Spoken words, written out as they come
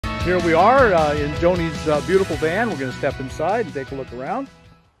Here we are in Joni's beautiful van. We're going to step inside and take a look around.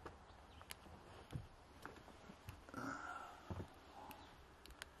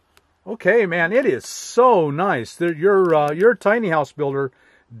 Okay, man, it is so nice. Your tiny house builder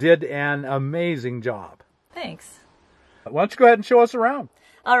did an amazing job. Thanks. Why don't you go ahead and show us around?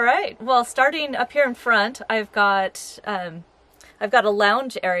 All right. Well, starting up here in front, I've got a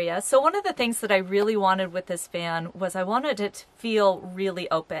lounge area. So one of the things that I really wanted with this van was I wanted it to feel really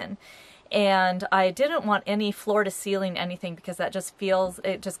open. And I didn't want any floor to ceiling anything because that just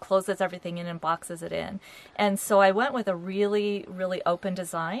it just closes everything in and boxes it in. And so I went with a really, really open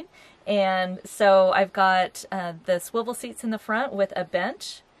design. And so I've got the swivel seats in the front with a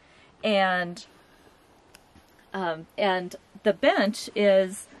bench, and the bench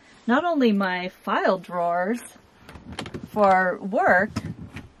is not only my file drawers for work,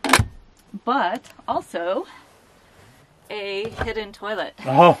 but also a hidden toilet.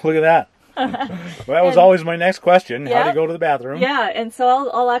 Oh, look at that. Well, that was always my next question. Yeah, how do you go to the bathroom? Yeah, and so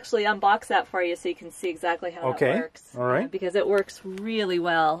I'll actually unbox that for you so you can see exactly how that works. All right. Because it works really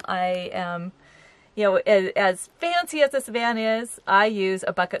well. I am, you know, as fancy as this van is, I use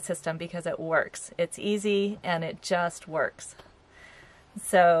a bucket system because it works. It's easy and it just works.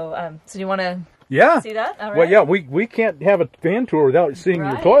 So, so you want to see that? All right. Well, yeah, we can't have a van tour without seeing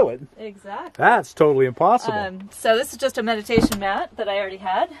your toilet. Exactly. That's totally impossible. So this is just a meditation mat that I already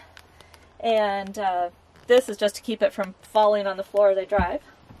had. And this is just to keep it from falling on the floor as I drive.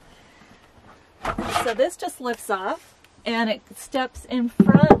 So this just lifts off and it steps in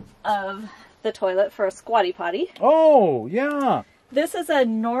front of the toilet for a squatty potty. Oh, yeah. This is a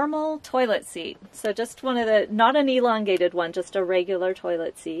normal toilet seat. So just one of the, not an elongated one, just a regular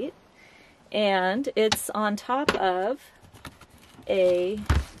toilet seat. And it's on top of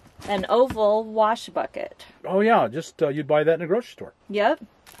an oval wash bucket. Oh, yeah. Just you'd buy that in a grocery store. Yep.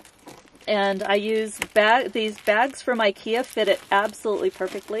 And I use these bags from IKEA fit it absolutely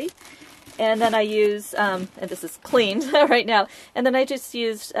perfectly. And then I use, and this is clean right now, and then I just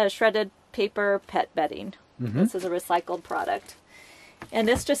used shredded paper pet bedding. This is a recycled product. And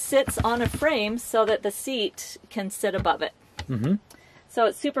this just sits on a frame so that the seat can sit above it. So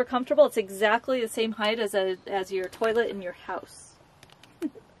it's super comfortable. It's exactly the same height as your toilet in your house.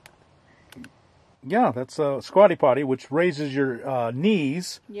 Yeah, that's a squatty potty, which raises your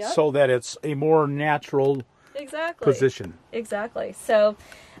knees so that it's a more natural position. Exactly. So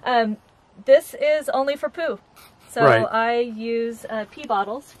this is only for poo. So I use pee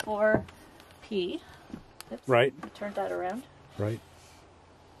bottles for pee. Oops, I turned that around. Right.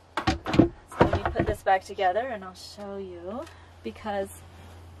 So let me put this back together and I'll show you, because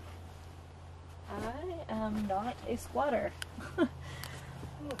I am not a squatter.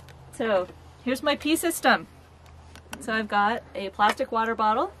 So here's my pee system. So I've got a plastic water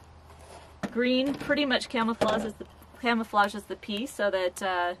bottle. Green pretty much camouflages the pee so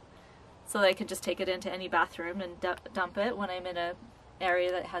that I can just take it into any bathroom and dump it when I'm in an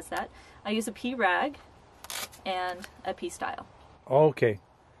area that has that. I use a pee rag and a pee style. Okay,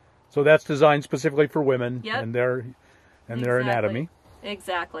 so that's designed specifically for women and their anatomy.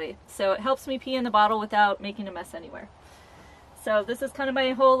 Exactly. So it helps me pee in the bottle without making a mess anywhere. So this is kind of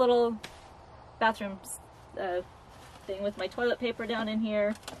my whole little bathroom thing with my toilet paper down in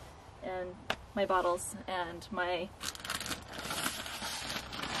here and my bottles and my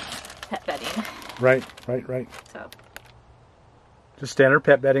pet bedding. Right. So just standard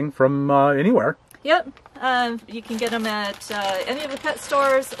pet bedding from anywhere. Yep. You can get them at any of the pet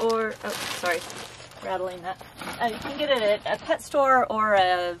stores, or rattling that. You can get it at a pet store or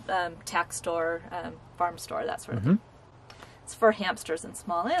a tack store, farm store, that sort of thing. It's for hamsters and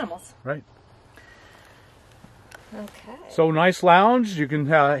small animals. Right. Okay. So nice lounge. You can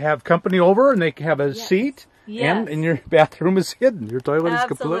have company over, and they can have a seat. Yes. And your bathroom is hidden. Your toilet is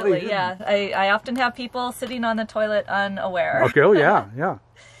completely hidden. Yeah. I often have people sitting on the toilet unaware. Okay. Oh, yeah.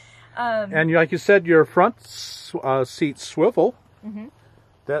 And like you said, your front seat swivel.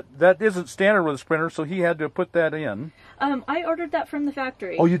 That isn't standard with a Sprinter, so he had to put that in. I ordered that from the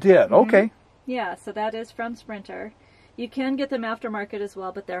factory. Oh, you did? Okay. Yeah. So that is from Sprinter. You can get them aftermarket as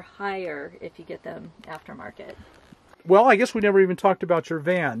well, but they're higher if you get them aftermarket. Well, I guess we never even talked about your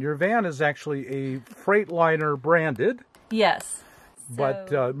van. Your van is actually a Freightliner branded. Yes.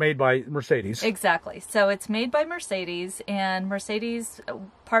 But made by Mercedes. Exactly. So it's made by Mercedes, and Mercedes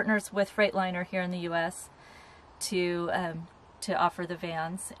partners with Freightliner here in the U.S. to offer the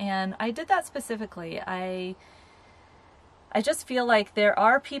vans. And I did that specifically. I just feel like there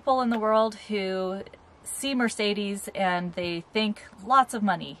are people in the world who see Mercedes and they think lots of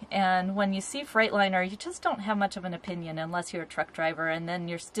money. And when you see Freightliner, you just don't have much of an opinion unless you're a truck driver, and then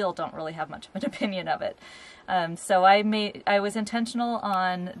you still don't really have much of an opinion of it. So I was intentional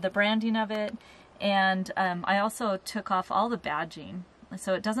on the branding of it, and I also took off all the badging.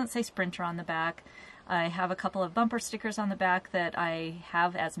 So it doesn't say Sprinter on the back. I have a couple of bumper stickers on the back that I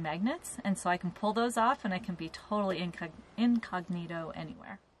have as magnets, and so I can pull those off and I can be totally incognito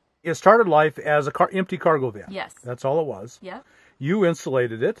anywhere. It started life as a empty cargo van. Yes. That's all it was. Yep. You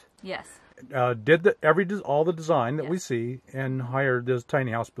insulated it. Yes. Did all the design that we see, and hired this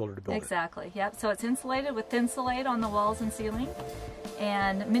tiny house builder to build it. Exactly. Yep. So it's insulated with Thinsulate on the walls and ceiling,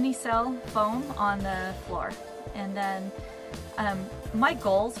 and mini cell foam on the floor. And then my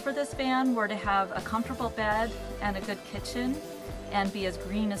goals for this van were to have a comfortable bed and a good kitchen, and be as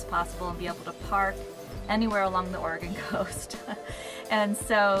green as possible, and be able to park anywhere along the Oregon coast. And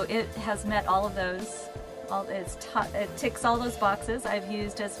so it has met all of those. It ticks all those boxes. I've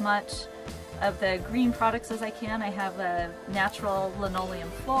used as much of the green products as I can. I have a natural linoleum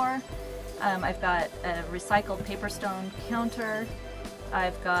floor. I've got a recycled paper stone counter.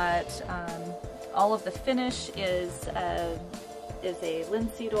 I've got all of the finish is a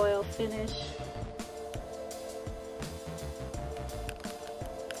linseed oil finish.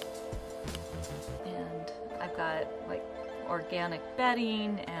 And I've got like organic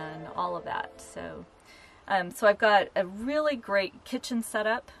bedding and all of that. So so I've got a really great kitchen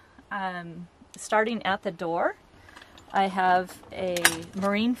setup. Starting at the door, I have a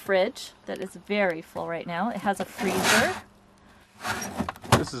marine fridge that is very full right now. It has a freezer.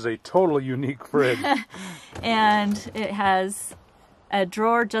 This is a totally unique fridge. And it has a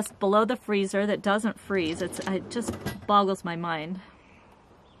drawer just below the freezer that doesn't freeze. It just boggles my mind.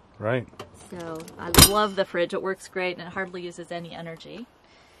 Right. So I love the fridge. It works great and it hardly uses any energy.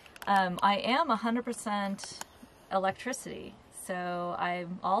 I am 100% electricity, so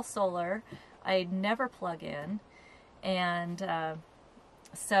I'm all solar. I never plug in, and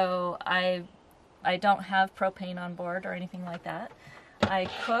so I don't have propane on board or anything like that. I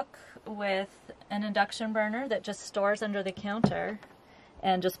cook with an induction burner that just stores under the counter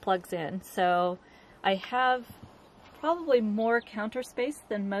and just plugs in. So I have probably more counter space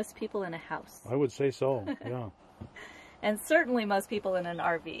than most people in a house. I would say so, yeah. And certainly most people in an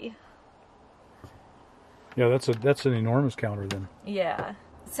RV. Yeah, that's an enormous counter then. Yeah.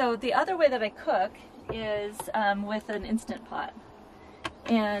 So the other way that I cook is with an Instant Pot.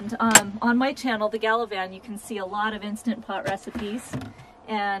 And on my channel, the Galavan, you can see a lot of Instant Pot recipes.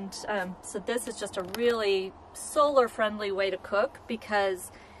 And so this is just a really solar-friendly way to cook,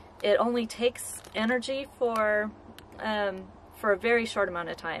 because it only takes energy for a very short amount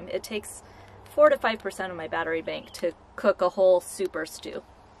of time. It takes 4 to 5% of my battery bank to cook a whole super stew.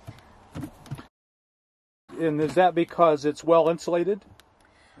 And is that because it's well insulated?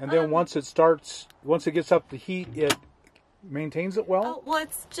 And then once it gets up to heat, it maintains it well? Oh, well,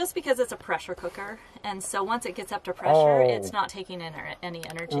 it's just because it's a pressure cooker. And so once it gets up to pressure, it's not taking in any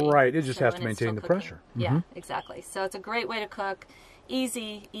energy. Right, it just has to maintain the pressure. Yeah, exactly. So it's a great way to cook.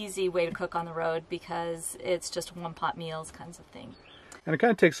 Easy way to cook on the road, because it's just one-pot meals kinds of thing. And it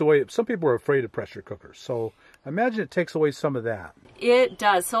kind of takes away, some people are afraid of pressure cookers, so I imagine it takes away some of that. It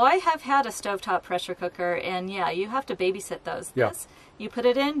does. So I have had a stovetop pressure cooker, and yeah, you have to babysit those. Yeah. You put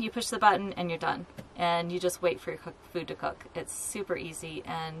it in, you push the button, and you're done. And you just wait for your food to cook. It's super easy,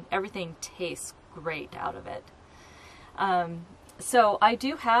 and everything tastes great out of it. So I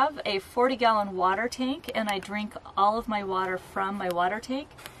do have a 40-gallon water tank, and I drink all of my water from my water tank,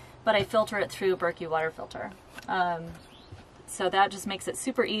 but I filter it through a Berkey water filter. So that just makes it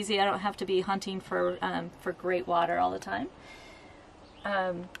super easy. I don't have to be hunting for great water all the time.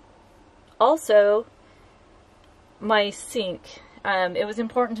 Also, my sink. It was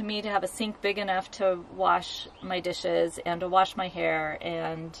important to me to have a sink big enough to wash my dishes and to wash my hair.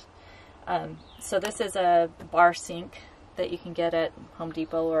 And so this is a bar sink that you can get at Home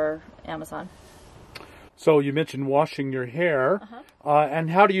Depot or Amazon. So you mentioned washing your hair. And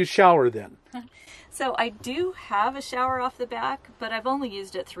how do you shower then? So I do have a shower off the back, but I've only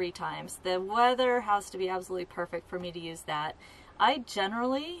used it 3 times. The weather has to be absolutely perfect for me to use that. I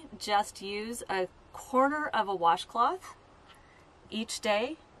generally just use a corner of a washcloth each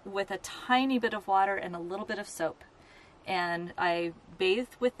day with a tiny bit of water and a little bit of soap. And I bathe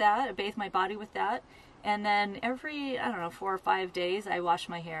with that, I bathe my body with that. And then every, 4 or 5 days, I wash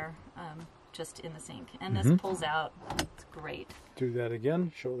my hair just in the sink. And this pulls out. It's great. Do that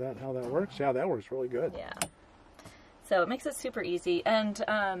again. Show that how that works. Yeah, that works really good. Yeah. So it makes it super easy. And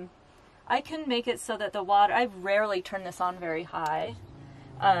I can make it so that the water, I rarely turn this on very high.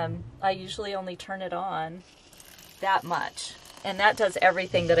 I usually only turn it on that much. And that does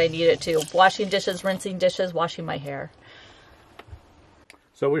everything that I need it to. Washing dishes, rinsing dishes, washing my hair.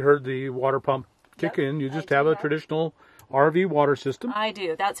 So we heard the water pump kick in. You just have a traditional RV water system. I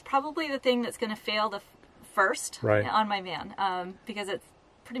do. That's probably the thing that's going to fail the first on my van, because it's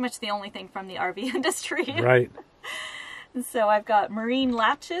pretty much the only thing from the RV industry. Right. So I've got marine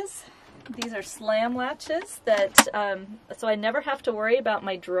latches. These are slam latches that, so I never have to worry about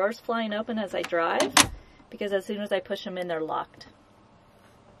my drawers flying open as I drive, because as soon as I push them in, they're locked.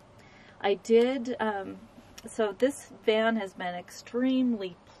 I did, so this van has been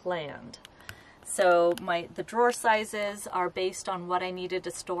extremely planned. So the drawer sizes are based on what I needed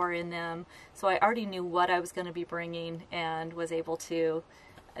to store in them. So I already knew what I was going to be bringing and was able to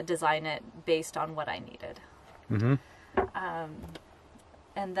design it based on what I needed. Mm-hmm.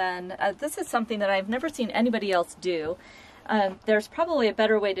 And then this is something that I've never seen anybody else do. There's probably a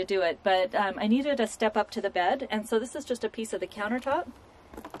better way to do it, but I needed a step up to the bed. And so this is just a piece of the countertop.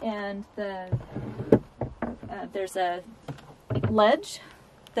 And there's a ledge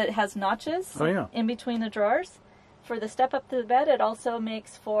that has notches in between the drawers. For the step up to the bed, it also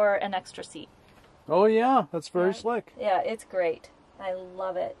makes for an extra seat. Oh yeah, that's very slick. Yeah, it's great. I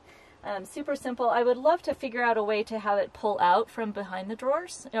love it. Super simple. I would love to figure out a way to have it pull out from behind the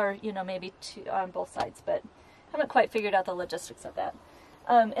drawers, or maybe on both sides, but haven't quite figured out the logistics of that.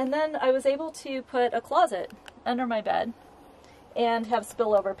 And then I was able to put a closet under my bed and have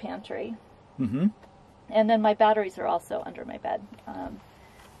spillover pantry. Mm-hmm. And then my batteries are also under my bed.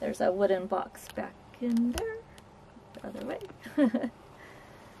 There's a wooden box back in there, the other way.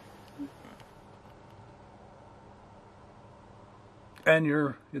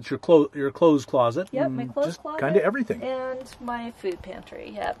 And it's your clothes closet. Yep, my clothes closet. Kind of everything. And my food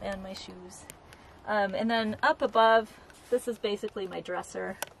pantry. Yep, and my shoes. And then up above, this is basically my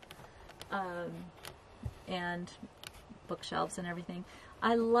dresser, and bookshelves and everything.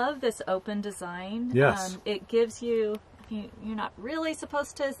 I love this open design. Yes. It gives you. You're not really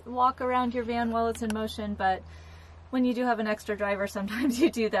supposed to walk around your van while it's in motion, but when you do have an extra driver, sometimes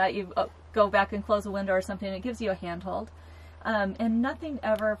you do that. You go back and close a window or something. It gives you a handhold. And nothing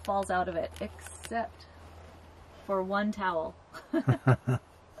ever falls out of it except for one towel.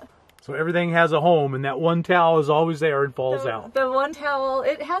 So everything has a home, and that one towel is always there and falls out. The one towel,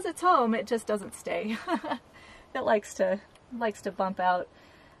 it has its home. It just doesn't stay. It likes to bump out.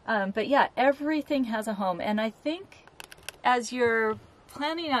 But yeah, everything has a home. And I think as you're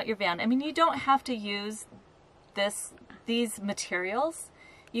planning out your van, I mean, you don't have to use these materials.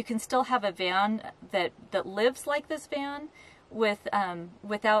 You can still have a van that lives like this van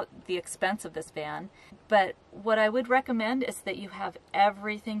without the expense of this van. But what I would recommend is that you have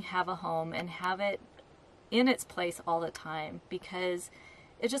everything have a home and have it in its place all the time, because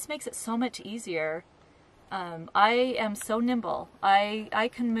it just makes it so much easier. I am so nimble.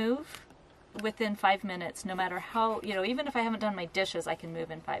 I can move within 5 minutes, no matter how, even if I haven't done my dishes, I can move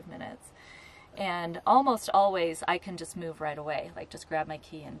in 5 minutes. And almost always I can just move right away, like just grab my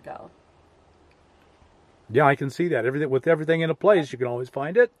key and go. Yeah, I can see that. With everything in a place, you can always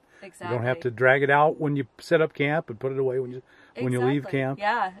find it. Exactly. You don't have to drag it out when you set up camp and put it away when you leave camp.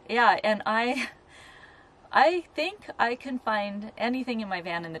 Yeah. And I think I can find anything in my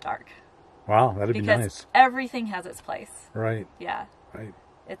van in the dark. Wow, that'd be nice. Because everything has its place. Right. Yeah. Right.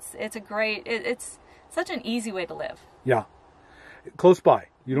 It's a great. It's such an easy way to live. Yeah. Close by.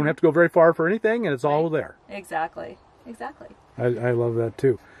 You don't have to go very far for anything, and it's all there. Exactly. I love that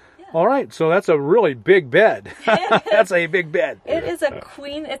too. Yeah. All right, so that's a really big bed. That's a big bed. It is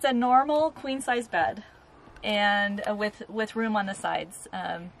it's a normal queen size bed, and with room on the sides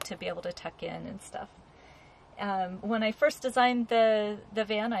to be able to tuck in and stuff. When I first designed the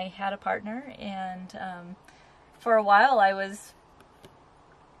van, I had a partner, and for a while I was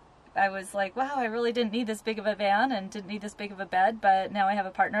like, wow, I really didn't need this big of a van and didn't need this big of a bed, but now I have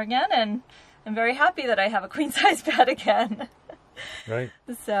a partner again, and I'm very happy that I have a queen-size bed again. Right.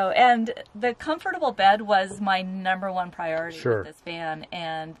 So, and the comfortable bed was my #1 priority with this van,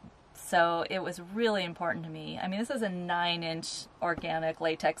 and so it was really important to me. I mean, this is a 9-inch organic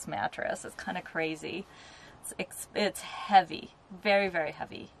latex mattress. It's kind of crazy. It's heavy, very, very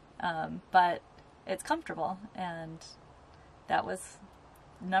heavy, but it's comfortable, and that was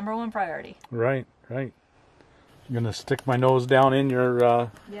 #1 priority. Right. I'm gonna stick my nose down in your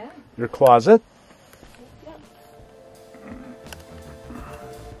closet. Yeah.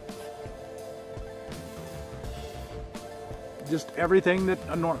 Just everything that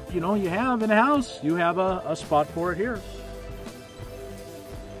you have in a house, you have a spot for it here.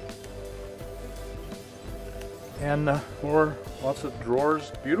 And more lots of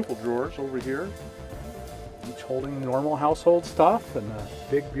drawers, beautiful drawers over here, each holding normal household stuff, and a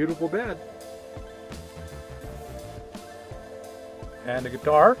big beautiful bed. And a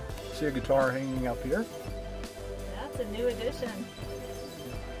guitar. See a guitar hanging up here. That's a new addition.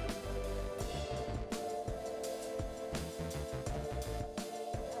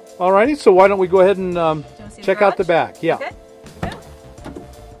 Alrighty, so why don't we go ahead and check out the back? Yeah. Okay.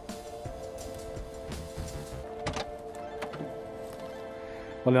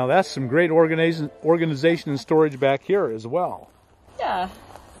 Well, now that's some great organization and storage back here as well. Yeah.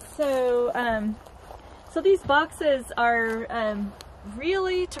 So, so these boxes are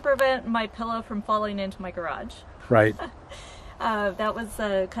really to prevent my pillow from falling into my garage. Right. That was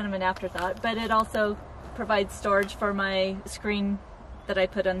kind of an afterthought, but it also provides storage for my screen that I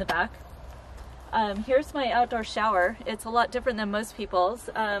put on the back. Here's my outdoor shower. It's a lot different than most people's.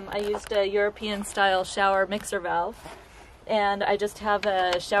 I used a European style shower mixer valve, and I just have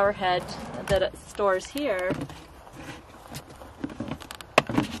a shower head that it stores here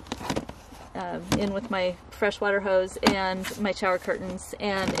in with my freshwater hose and my shower curtains,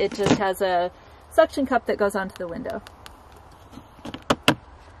 and it just has a suction cup that goes onto the window.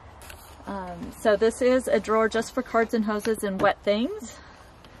 So this is a drawer just for cards and hoses and wet things,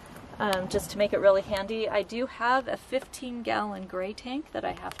 just to make it really handy. I do have a 15-gallon gray tank that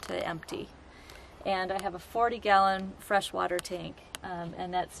I have to empty, and I have a 40-gallon freshwater tank,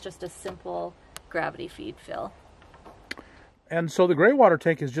 and that's just a simple gravity feed fill. And so the gray water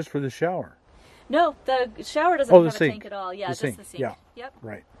tank is just for the shower? No, the shower doesn't have a sink. tank at all. Yeah, just the sink. Yeah. Yep.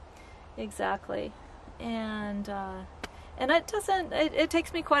 Right. Exactly. And it doesn't, it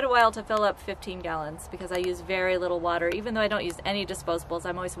takes me quite a while to fill up 15 gallons because I use very little water. Even though I don't use any disposables,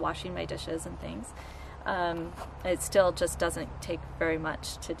 I'm always washing my dishes and things. It still just doesn't take very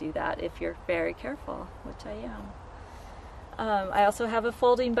much to do that if you're very careful, which I am. I also have a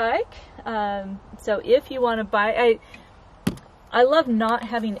folding bike. So if you want to buy, I love not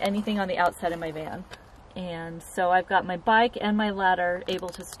having anything on the outside of my van. And so I've got my bike and my ladder able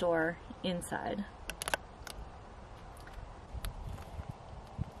to store inside.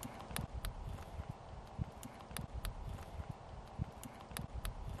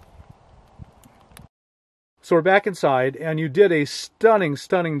 So we're back inside, and you did a stunning,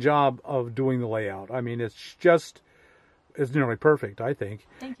 stunning job of doing the layout. I mean, it's nearly perfect, I think.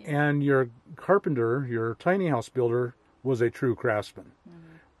 Thank you. And your carpenter, your tiny house builder, was a true craftsman.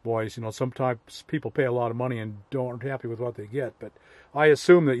 Mm-hmm. Boys, you know, sometimes people pay a lot of money and aren't happy with what they get, but I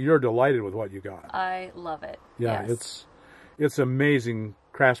assume that you're delighted with what you got. I love it. Yeah, yes. It's amazing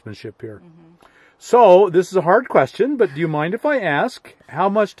craftsmanship here. Mm-hmm. So this is a hard question, but do you mind if I ask, how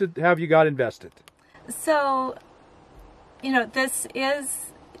much have you got invested? So, you know, this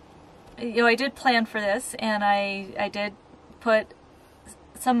is, you know, I did plan for this, and I did put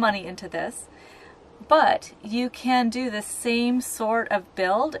some money into this, but you can do the same sort of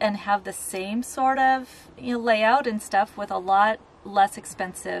build and have the same sort of, you know, layout and stuff with a lot less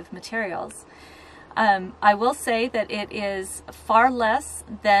expensive materials. I will say that it is far less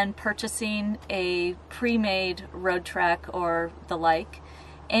than purchasing a pre-made road trek or the like.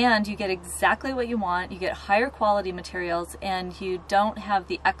 And you get exactly what you want, you get higher quality materials, and you don't have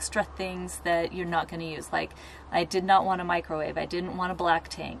the extra things that you're not going to use. Like, I did not want a microwave, I didn't want a black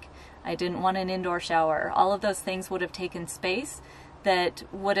tank, I didn't want an indoor shower. All of those things would have taken space that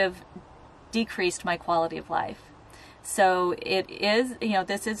would have decreased my quality of life. So it is, you know,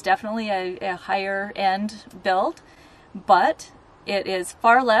 this is definitely a higher end build, but it is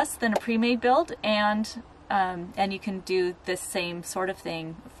far less than a pre-made build, and you can do the same sort of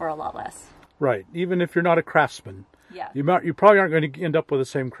thing for a lot less. Right. Even if you're not a craftsman. Yeah. You probably aren't going to end up with the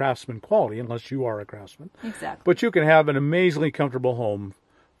same craftsman quality unless you are a craftsman. Exactly. But you can have an amazingly comfortable home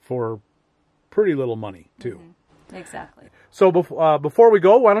for pretty little money, too. Mm-hmm. Exactly. So before we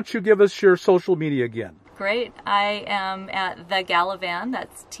go, why don't you give us your social media again? Great. I am at The Galavan.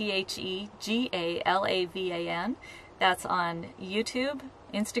 That's TheGalavan. That's on YouTube,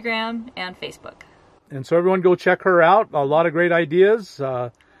 Instagram, and Facebook. And so everyone go check her out. A lot of great ideas,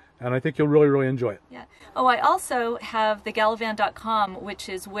 and I think you'll really, really enjoy it. Yeah. Oh, I also have thegalavan.com, which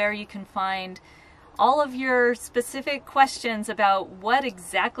is where you can find all of your specific questions about what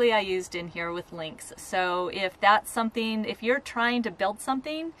exactly I used in here with links. So if that's something, if you're trying to build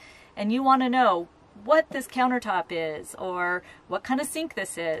something and you want to know what this countertop is or what kind of sink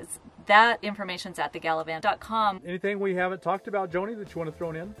this is, that information's at thegalavan.com. Anything we haven't talked about, Joni, that you want to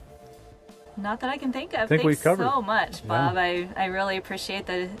throw in? Not that I can think of. Thanks so much, Bob. Yeah. I really appreciate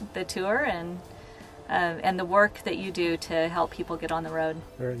the tour and the work that you do to help people get on the road.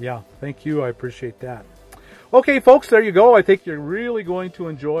 Yeah, thank you. I appreciate that. Okay, folks, there you go. I think you're really going to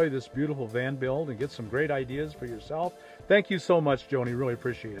enjoy this beautiful van build and get some great ideas for yourself. Thank you so much, Joni. Really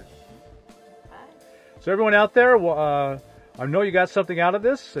appreciate it. Bye. So everyone out there, I know you got something out of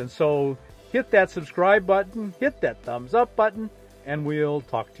this, and so hit that subscribe button, hit that thumbs up button, and we'll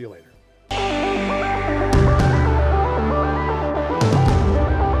talk to you later.